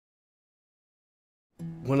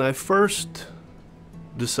When I first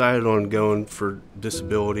decided on going for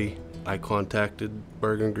disability, I contacted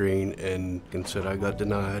Berger and Green and said I got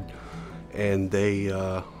denied, and they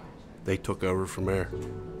took over from there.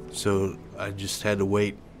 So I just had to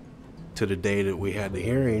wait to the day that we had the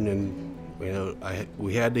hearing, and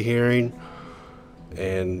we had the hearing,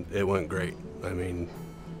 and it went great. I mean,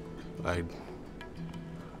 I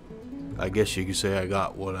guess you could say I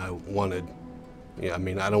got what I wanted. Yeah, I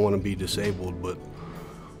mean, I don't want to be disabled, but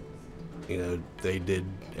they did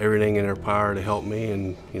everything in their power to help me,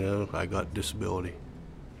 and I got disability.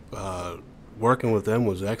 Working with them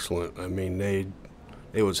was excellent. I mean,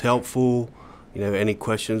 it was helpful. Any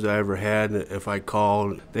questions I ever had, if I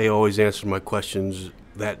called, they always answered my questions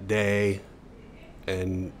that day,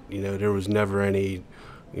 and there was never any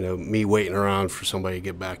me waiting around for somebody to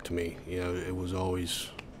get back to me. It was always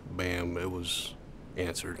bam, it was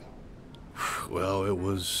answered. Well, it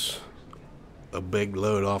was a big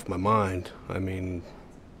load off my mind. I mean,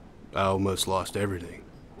 I almost lost everything,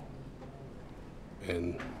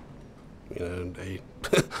 and they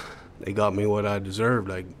they got me what I deserved,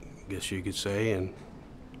 I guess you could say, and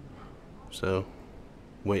so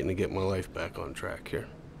waiting to get my life back on track here.